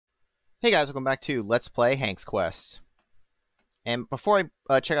Hey guys, welcome back to Let's Play Hank's Quest. And before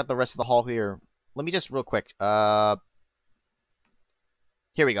I check out the rest of the hall here, let me just real quick, here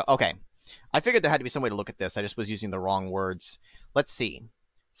we go. Okay. I figured there had to be some way to look at this. I just was using the wrong words. Let's see.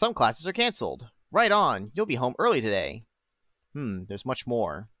 Some classes are canceled. Right on. You'll be home early today. There's much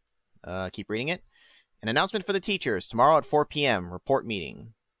more. Keep reading it. An announcement for the teachers. Tomorrow at 4 p.m. Report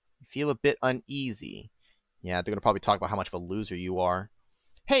meeting. You feel a bit uneasy. Yeah, they're going to probably talk about how much of a loser you are.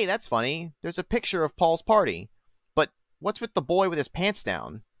 Hey, that's funny. There's a picture of Paul's party. But what's with the boy with his pants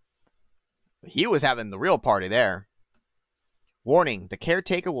down? He was having the real party there. Warning, the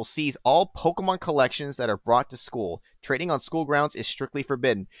caretaker will seize all Pokemon collections that are brought to school. Trading on school grounds is strictly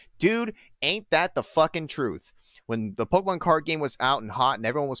forbidden. Dude, ain't that the fucking truth? When the Pokemon card game was out and hot and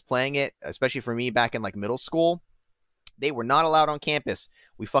everyone was playing it, especially for me back in like middle school, they were not allowed on campus.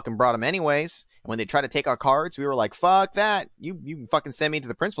 We fucking brought them anyways. And when they tried to take our cards, we were like, fuck that. You can fucking send me to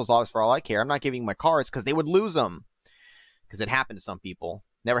the principal's office for all I care. I'm not giving you my cards because they would lose them. Because it happened to some people.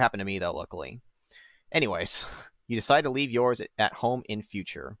 Never happened to me, though, luckily. Anyways, you decide to leave yours at home in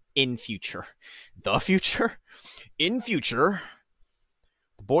future. In future. The future? In future.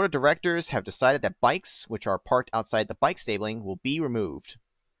 The board of directors have decided that bikes, which are parked outside the bike stabling, will be removed.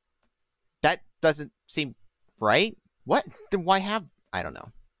 That doesn't seem right. What? Then why have... I don't know.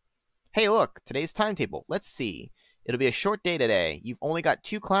 Hey, look, today's timetable. Let's see. It'll be a short day today. You've only got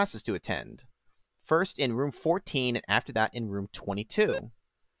 2 classes to attend. First in room 14, and after that in room 22.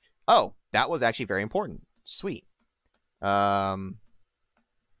 Oh, that was actually very important. Sweet. And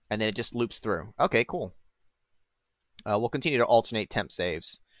then it just loops through. Okay, cool. We'll continue to alternate temp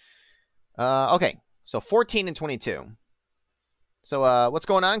saves. Okay, so 14 and 22. So, what's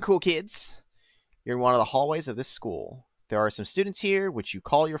going on, cool kids? You're in one of the hallways of this school. There are some students here, which you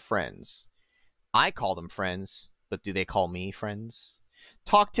call your friends. I call them friends, but do they call me friends?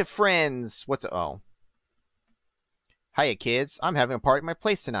 Talk to friends! Oh. Hiya, kids. I'm having a party at my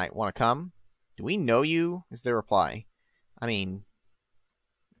place tonight. Want to come? Do we know you? Is their reply. I mean...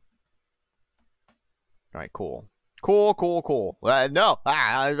 Alright, cool. Cool. No!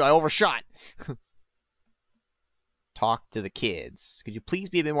 I overshot! Talk to the kids. Could you please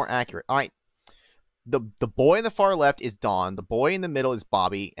be a bit more accurate? Alright. The boy in the far left is Don. The boy in the middle is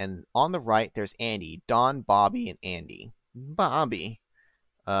Bobby. And on the right, there's Andy. Don, Bobby, and Andy. Bobby.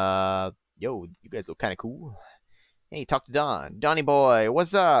 Yo, you guys look kind of cool. Hey, talk to Don. Donny boy,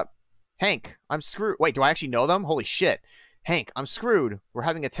 what's up? Hank, I'm screwed. Wait, do I actually know them? Holy shit. Hank, I'm screwed. We're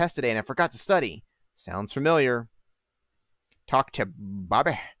having a test today and I forgot to study. Sounds familiar. Talk to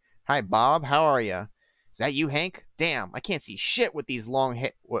Bobby. Hi, Bob. How are you? Is that you, Hank? Damn, I can't see shit with these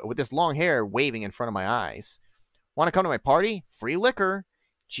with this long hair waving in front of my eyes. Want to come to my party? Free liquor?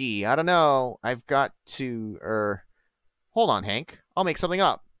 Gee, I don't know. I've got to, hold on, Hank. I'll make something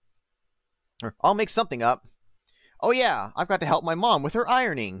up. I'll make something up. Oh yeah, I've got to help my mom with her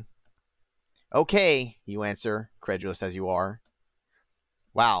ironing. Okay, you answer, credulous as you are.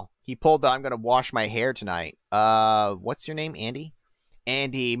 Wow, he pulled the I'm gonna wash my hair tonight. What's your name, Andy?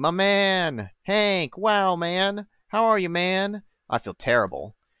 Andy, my man! Hank, wow, man! How are you, man? I feel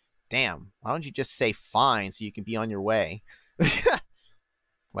terrible. Damn, why don't you just say fine so you can be on your way?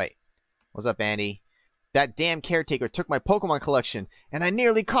 Wait, what's up, Andy? That damn caretaker took my Pokemon collection, and I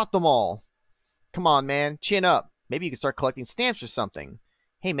nearly caught them all! Come on, man, chin up. Maybe you can start collecting stamps or something.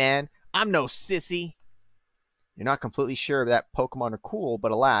 Hey, man, I'm no sissy. You're not completely sure that Pokemon are cool,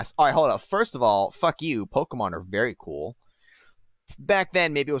 but alas. Alright, hold up. First of all, fuck you. Pokemon are very cool. Back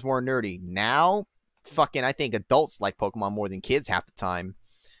then, maybe it was more nerdy. Now, fucking, I think adults like Pokemon more than kids half the time.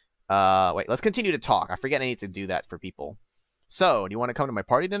 Wait, let's continue to talk. I forget I need to do that for people. So, do you want to come to my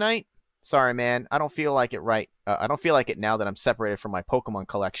party tonight? Sorry, man. I don't feel like it I don't feel like it now that I'm separated from my Pokemon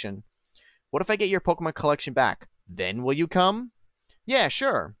collection. What if I get your Pokemon collection back? Then will you come? Yeah,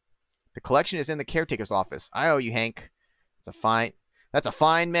 sure. The collection is in the caretaker's office. I owe you, Hank. That's a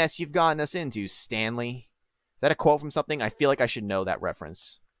fine mess you've gotten us into, Stanley. Is that a quote from something? I feel like I should know that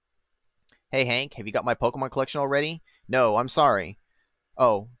reference. Hey, Hank, have you got my Pokemon collection already? No, I'm sorry.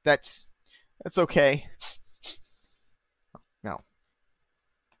 Oh, that's okay. No.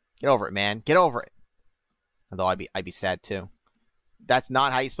 Get over it, man. Get over it. Although I'd be sad too. That's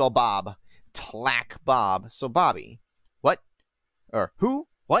not how you spell Bob. Tlack Bob. So Bobby. What? Or who?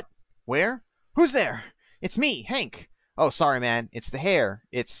 What? Where? Who's there? It's me, Hank. Oh, sorry, man. It's the hair.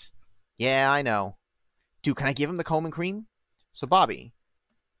 Yeah, I know. Dude, can I give him the comb and cream? So Bobby.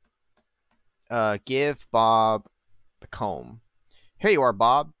 Give Bob the comb. Here you are,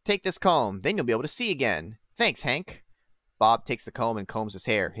 Bob. Take this comb. Then you'll be able to see again. Thanks, Hank. Bob takes the comb and combs his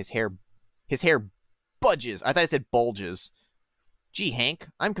hair. His hair budges. I thought it said bulges. Gee, Hank,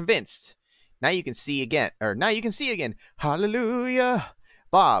 I'm convinced. Now you can see again. Now you can see again. Hallelujah.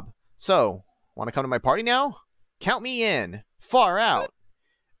 Bob, so, want to come to my party now? Count me in. Far out.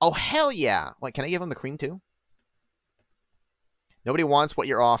 Oh, hell yeah. Wait, can I give him the cream too? Nobody wants what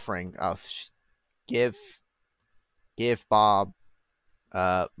you're offering. Oh, give Bob,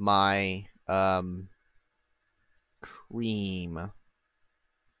 my, cream.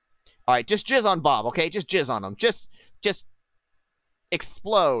 Alright, just jizz on Bob, okay? Just jizz on him. Just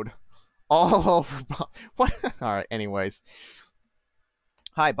explode all over Bob. What? Alright, anyways.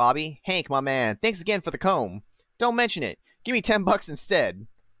 Hi, Bobby. Hank, my man. Thanks again for the comb. Don't mention it. Give me $10 instead.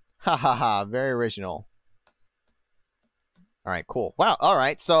 Ha ha ha. Very original. Alright, cool. Wow,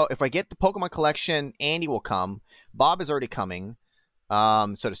 alright. So, if I get the Pokemon collection, Andy will come. Bob is already coming,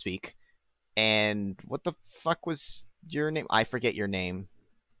 so to speak. And what the fuck was your name? I forget your name.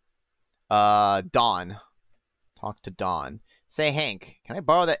 Dawn. Talk to Dawn. Say, Hank, can I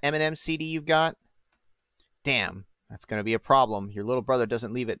borrow that M&M CD you've got? Damn, that's gonna be a problem. Your little brother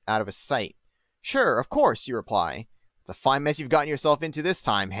doesn't leave it out of his sight. Sure, of course, you reply. It's a fine mess you've gotten yourself into this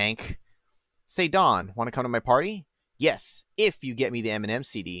time, Hank. Say, Dawn, want to come to my party? Yes, if you get me the M&M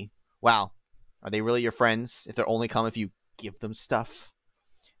CD. Wow, are they really your friends if they'll only come if you give them stuff?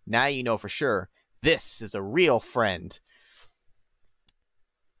 Now you know for sure. This is a real friend.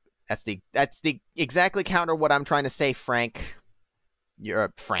 That's the exactly counter what I'm trying to say, Frank.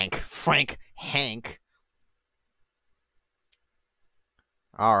 You're Hank.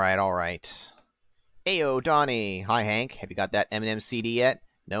 All right. Ayo, Donnie. Hi, Hank. Have you got that M&M CD yet?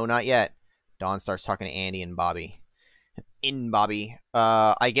 No, not yet. Dawn starts talking to Andy and Bobby. Bobby.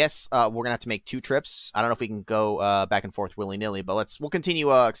 I guess we're gonna have to make 2 trips. I don't know if we can go back and forth willy-nilly, but we'll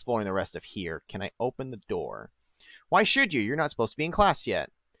continue exploring the rest of here. Can I open the door? Why should you? You're not supposed to be in class yet.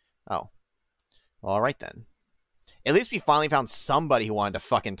 Oh. Well, alright then. At least we finally found somebody who wanted to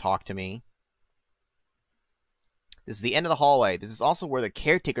fucking talk to me. This is the end of the hallway. This is also where the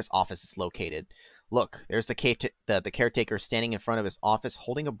caretaker's office is located. Look, there's the caretaker standing in front of his office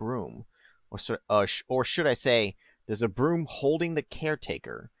holding a broom. Or should I say, there's a broom holding the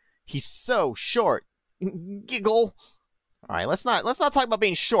caretaker. He's so short. Giggle. Alright, let's not talk about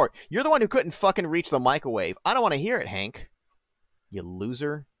being short. You're the one who couldn't fucking reach the microwave. I don't want to hear it, Hank. You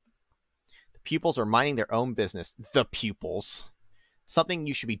loser. The pupils are minding their own business. The pupils. Something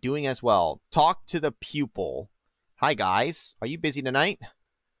you should be doing as well. Talk to the pupil. Hi, guys. Are you busy tonight?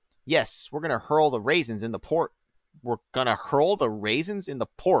 Yes, we're gonna hurl the raisins in the We're gonna hurl the raisins in the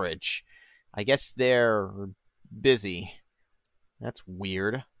porridge. I guess they're busy. That's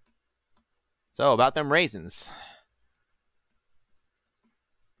weird. So, about them raisins.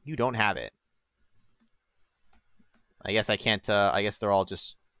 You don't have it. I guess I can't, I guess they're all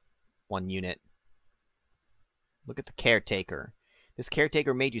just one unit. Look at the caretaker. This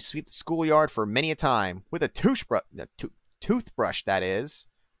caretaker made you sweep the schoolyard for many a time. With a toothbrush, that is.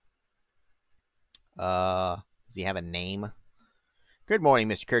 Does he have a name? Good morning,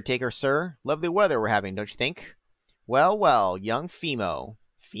 Mr. Caretaker, sir. Lovely weather we're having, don't you think? Well, young Femo.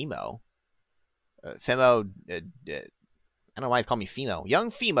 Femo? I don't know why he's calling me Femo. Young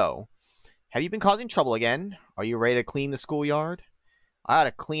Femo. Have you been causing trouble again? Are you ready to clean the schoolyard? I ought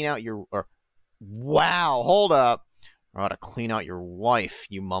to clean out your... Wow, hold up. I ought to clean out your wife,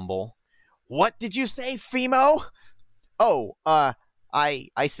 you mumble. What did you say, Femo? Oh, I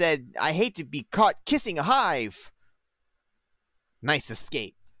said I hate to be caught kissing a hive. Nice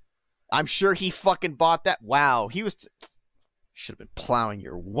escape. I'm sure he fucking bought that. Wow, he was... Should have been plowing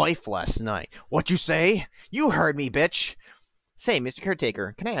your wife last night. What you say? You heard me, bitch. Say, Mr.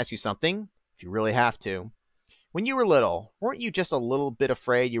 Caretaker, can I ask you something? If you really have to. When you were little, weren't you just a little bit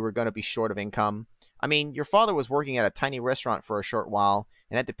afraid you were going to be short of income? I mean, your father was working at a tiny restaurant for a short while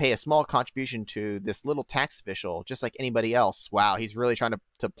and had to pay a small contribution to this little tax official, just like anybody else. Wow, he's really trying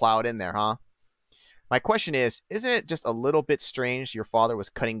to plow it in there, huh? My question is, isn't it just a little bit strange your father was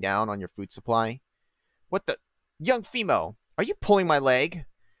cutting down on your food supply? What the... Young Femo, are you pulling my leg?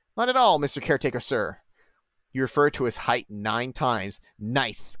 Not at all, Mr. Caretaker, sir. You referred to his height 9 times.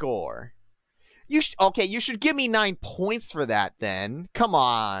 Nice score. Okay, you should give me 9 points for that, then. Come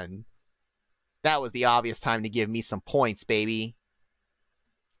on. That was the obvious time to give me some points, baby.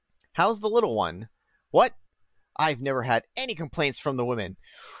 How's the little one? What? I've never had any complaints from the women.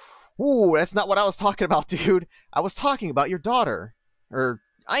 Ooh, that's not what I was talking about, dude. I was talking about your daughter.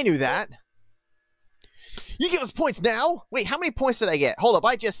 I knew that. You give us points now? Wait, how many points did I get? Hold up,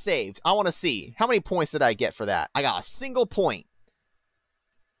 I just saved. I want to see. How many points did I get for that? I got a single point.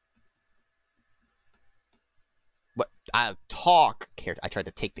 What? I tried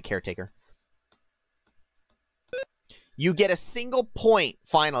to take the caretaker. You get a single point,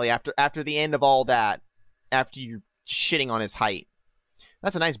 finally, after the end of all that. After you shitting on his height.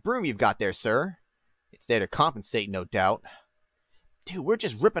 That's a nice broom you've got there, sir. It's there to compensate, no doubt. Dude, we're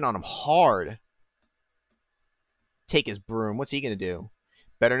just ripping on him hard. Take his broom. What's he gonna do?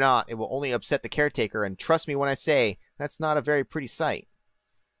 Better not. It will only upset the caretaker, and trust me when I say, that's not a very pretty sight.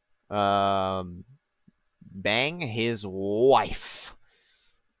 Bang his wife.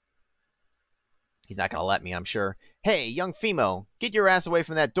 He's not gonna let me, I'm sure. Hey, young Fimo, get your ass away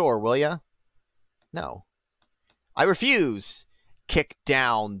from that door, will ya? No. I refuse. Kick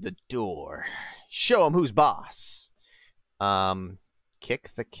down the door. Show him who's boss. Kick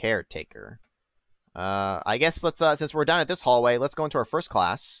the caretaker. I guess let's, since we're down at this hallway, let's go into our first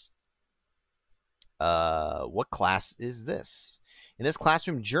class. What class is this? In this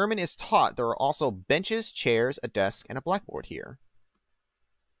classroom, German is taught. There are also benches, chairs, a desk, and a blackboard here.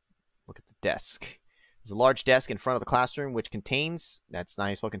 Look at the desk. There's a large desk in front of the classroom, which contains, that's not how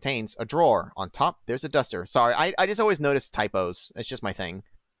you spell contains, a drawer. On top, there's a duster. Sorry, I just always notice typos. It's just my thing.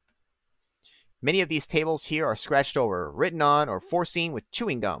 Many of these tables here are scratched over, written on, or foreseen with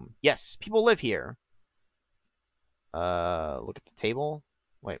chewing gum. Yes, people live here. Look at the table.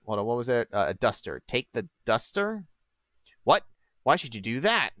 Wait, hold on, what was it? A duster. Take the duster? What? Why should you do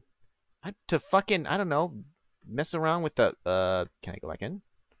that? To fucking, I don't know, mess around with the, can I go back in?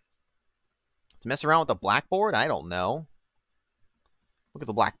 To mess around with the blackboard? I don't know. Look at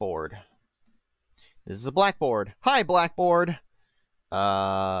the blackboard. This is a blackboard. Hi, blackboard.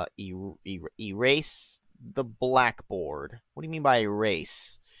 Erase the blackboard. What do you mean by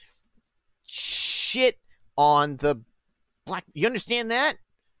erase? Shit on the black... You understand that?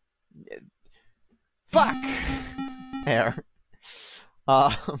 Fuck! There.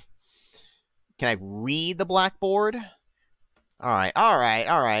 Can I read the blackboard?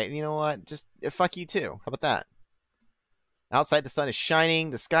 Alright. You know what? Just fuck you too. How about that? Outside, the sun is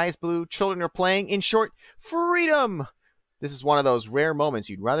shining, the sky is blue, children are playing. In short, freedom! This is one of those rare moments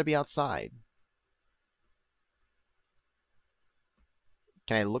you'd rather be outside.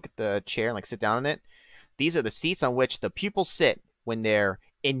 Can I look at the chair and, like, sit down in it? These are the seats on which the pupils sit when they're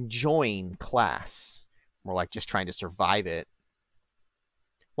enjoying class. More like just trying to survive it.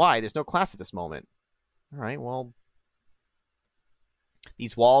 Why? There's no class at this moment. Alright, well...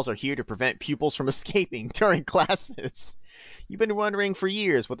 These walls are here to prevent pupils from escaping during classes. You've been wondering for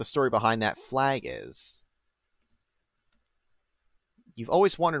years what the story behind that flag is. You've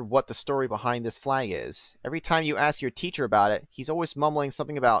always wondered what the story behind this flag is. Every time you ask your teacher about it, he's always mumbling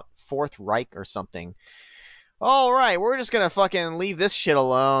something about Fourth Reich or something. Alright, we're just gonna fucking leave this shit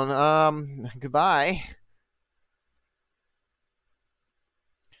alone. Goodbye.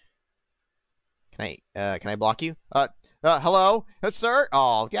 Can I block you? Hello? Sir?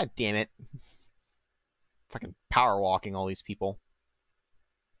 Oh, god damn it. Fucking power walking all these people.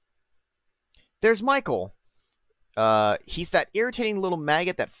 There's Michael. He's that irritating little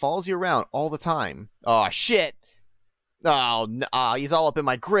maggot that follows you around all the time. Oh, shit. Oh, no, he's all up in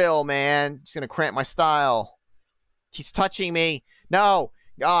my grill, man. He's gonna cramp my style. He's touching me. No.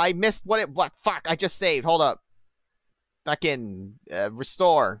 Oh, I missed what fuck, I just saved. Hold up. Fucking,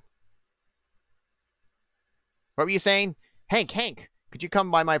 restore. What were you saying? Hank, could you come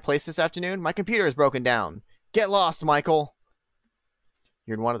by my place this afternoon? My computer is broken down. Get lost, Michael.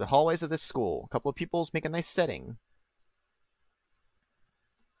 You're in one of the hallways of this school. A couple of pupils make a nice setting.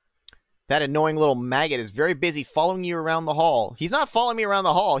 That annoying little maggot is very busy following you around the hall. He's not following me around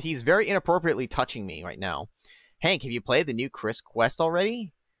the hall. He's very inappropriately touching me right now. Hank, have you played the new Chris quest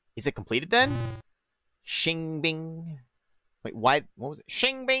already? Is it completed then? Shing bing. Wait, what was it?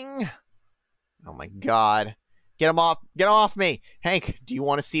 Shing bing. Oh my god. Get him off. Get off me. Hank, do you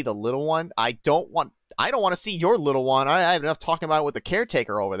want to see the little one? I don't want to see your little one. I have enough talking about it with the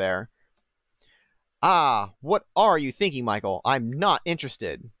caretaker over there. Ah, what are you thinking, Michael? I'm not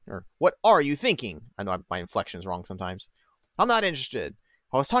interested. Or, what are you thinking? I know my inflection is wrong sometimes. I'm not interested.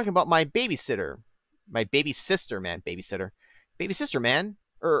 I was talking about my babysitter. My baby sister, man. Babysitter. Baby sister, man.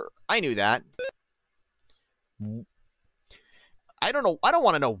 I knew that. I don't know. I don't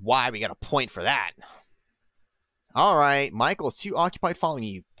want to know why we got a point for that. Alright, Michael is too occupied following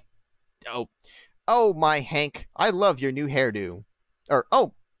you. Oh, my Hank. I love your new hairdo.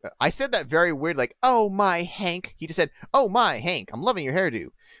 I said that very weird, like, oh, my Hank. He just said, oh, my Hank. I'm loving your hairdo.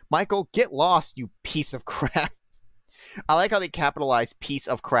 Michael, get lost, you piece of crap. I like how they capitalize piece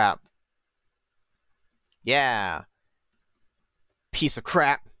of crap. Yeah. Piece of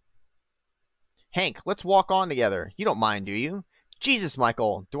crap. Hank, let's walk on together. You don't mind, do you? Jesus,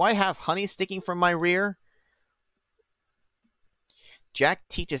 Michael, do I have honey sticking from my rear? Jack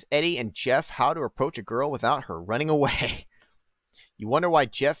teaches Eddie and Jeff how to approach a girl without her running away. You wonder why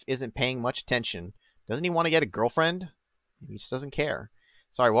Jeff isn't paying much attention. Doesn't he want to get a girlfriend? He just doesn't care.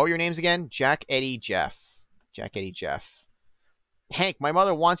 Sorry, what were your names again? Jack, Eddie, Jeff. Jack, Eddie, Jeff. Hank, my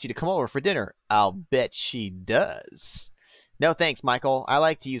mother wants you to come over for dinner. I'll bet she does. No thanks, Michael. I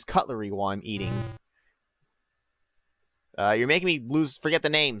like to use cutlery while I'm eating. You're making me forget the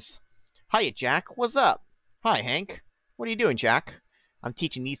names. Hiya, Jack. What's up? Hi, Hank. What are you doing, Jack? I'm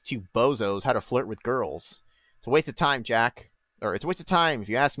teaching these two bozos how to flirt with girls. It's a waste of time, Jack. Or it's a waste of time if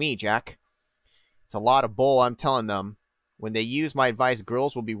you ask me, Jack. It's a lot of bull, I'm telling them. When they use my advice,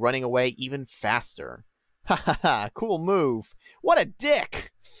 girls will be running away even faster. Ha ha ha, cool move. What a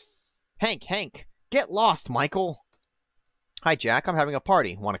dick! Hank, get lost, Michael. Hi, Jack, I'm having a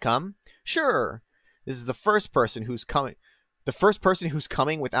party. Want to come? Sure. This is the first person who's coming. The first person who's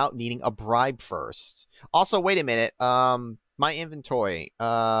coming without needing a bribe first. Also, wait a minute. My inventory.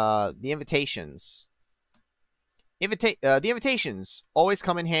 The invitations. The invitations always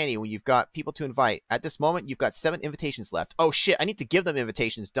come in handy when you've got people to invite. At this moment, you've got 7 invitations left. Oh shit, I need to give them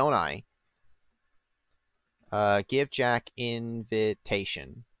invitations, don't I? Give Jack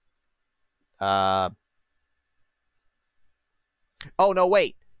invitation. Oh, no,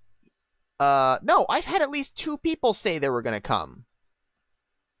 wait. No, I've had at least 2 people say they were going to come.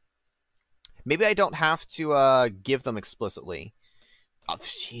 Maybe I don't have to, give them explicitly. Oh,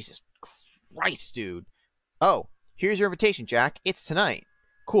 Jesus Christ, dude. Oh, here's your invitation, Jack. It's tonight.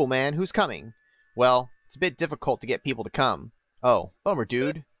 Cool, man. Who's coming? Well, it's a bit difficult to get people to come. Oh, bummer,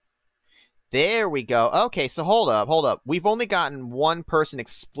 dude. There we go. Okay, so hold up. We've only gotten one person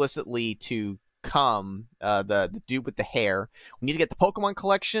explicitly to come, the dude with the hair. We need to get the Pokemon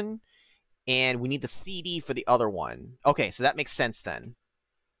collection, and we need the CD for the other one. Okay, so that makes sense then.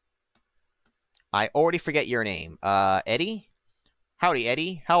 I already forget your name. Eddie? Howdy,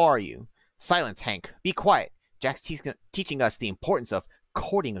 Eddie. How are you? Silence, Hank. Be quiet. Jack's teaching us the importance of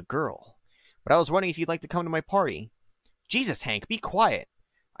courting a girl. But I was wondering if you'd like to come to my party. Jesus, Hank, be quiet.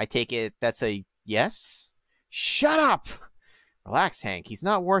 I take it that's a yes? Shut up! Relax, Hank. He's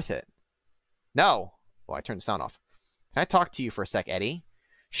not worth it. No. Oh, I turned the sound off. Can I talk to you for a sec, Eddie?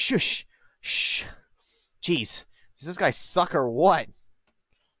 Shush. Shh. Jeez. Does this guy suck or what?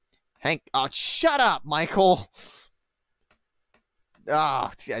 Hank, shut up, Michael! Do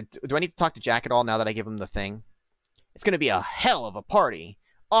I need to talk to Jack at all now that I give him the thing? It's gonna be a hell of a party.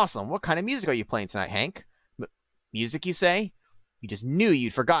 Awesome. What kind of music are you playing tonight, Hank? Music, you say? You just knew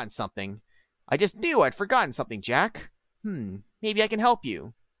you'd forgotten something. I just knew I'd forgotten something, Jack. Maybe I can help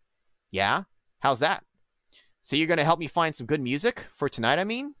you. Yeah? How's that? So you're gonna help me find some good music? For tonight, I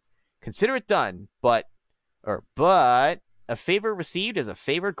mean? Consider it done, but a favor received is a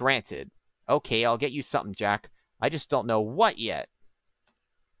favor granted. Okay, I'll get you something, Jack. I just don't know what yet.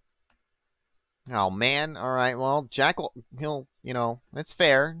 Oh, man. All right, well, Jack he'll, that's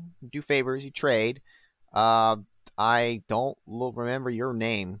fair. You do favors, you trade. I don't remember your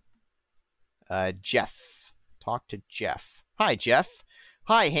name. Jeff. Talk to Jeff. Hi, Jeff.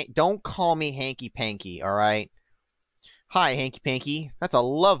 Hi, don't call me Hanky Panky, all right? Hi, Hanky Panky. That's a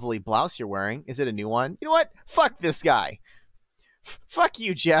lovely blouse you're wearing. Is it a new one? You know what? Fuck this guy. Fuck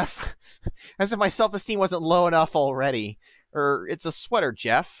you, Jeff. As if my self-esteem wasn't low enough already. It's a sweater,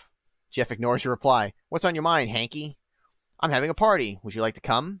 Jeff. Jeff ignores your reply. What's on your mind, Hanky? I'm having a party. Would you like to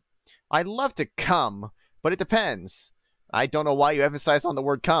come? I'd love to come, but it depends. I don't know why you emphasized on the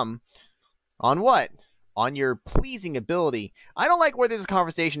word come. On what? On your pleasing ability. I don't like where this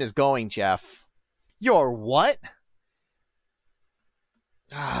conversation is going, Jeff. Your what?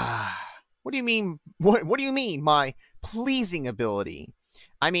 What do you mean? What do you mean, my pleasing ability?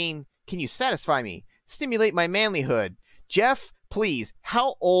 I mean, can you satisfy me? Stimulate my manlyhood. Jeff, please,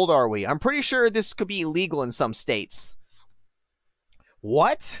 how old are we? I'm pretty sure this could be illegal in some states.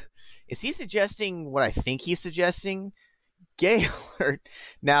 What? Is he suggesting what I think he's suggesting? Gay alert.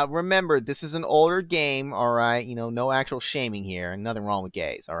 Now, remember, this is an older game, alright? No actual shaming here. Nothing wrong with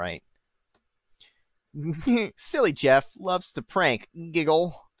gays, alright? Silly Jeff loves to prank.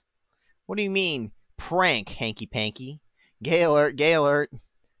 Giggle. What do you mean, prank, Hanky Panky? Gay alert, gay alert.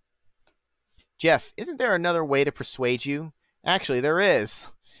 Jeff, isn't there another way to persuade you? Actually, there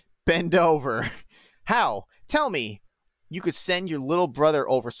is. Bend over. How? Tell me. You could send your little brother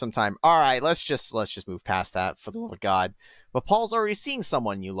over sometime. Alright, let's just move past that, for the love of God. But Paul's already seeing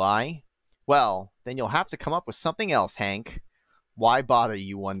someone, you lie. Well, then you'll have to come up with something else, Hank. Why bother,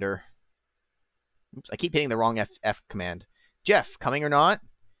 you wonder? Oops, I keep hitting the wrong F command. Jeff, coming or not?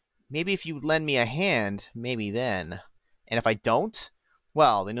 Maybe if you lend me a hand, maybe then. And if I don't?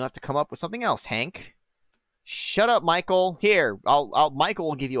 Well, then you'll have to come up with something else, Hank. Shut up, Michael. Here, Michael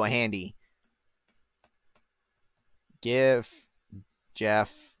will give you a handy. Give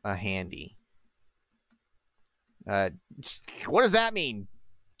Jeff a handy. What does that mean?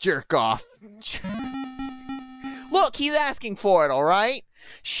 Jerk off. Look, he's asking for it, alright?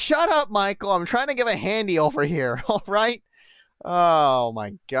 Shut up, Michael. I'm trying to give a handy over here, alright? Oh,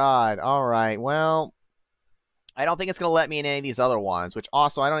 my God. Alright, well, I don't think it's going to let me in any of these other ones, which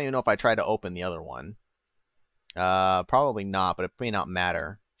also, I don't even know if I tried to open the other one. Probably not, but it may not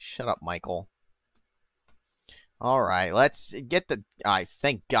matter. Shut up, Michael. Alright, let's get the...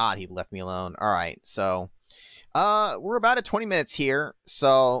 thank God he left me alone. Alright, so... we're about at 20 minutes here,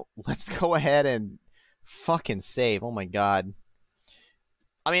 so let's go ahead and fucking save. Oh my God.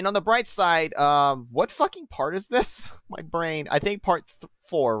 I mean, on the bright side, what fucking part is this? My brain. I think part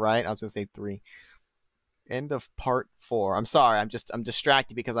 4, right? I was gonna say 3. End of part 4. I'm sorry. I'm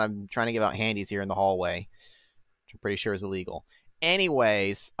distracted because I'm trying to give out handies here in the hallway, which I'm pretty sure is illegal.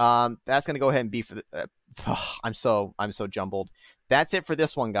 Anyways, that's gonna go ahead and be for the. I'm so jumbled. That's it for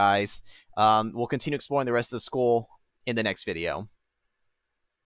this one, guys. We'll continue exploring the rest of the school in the next video.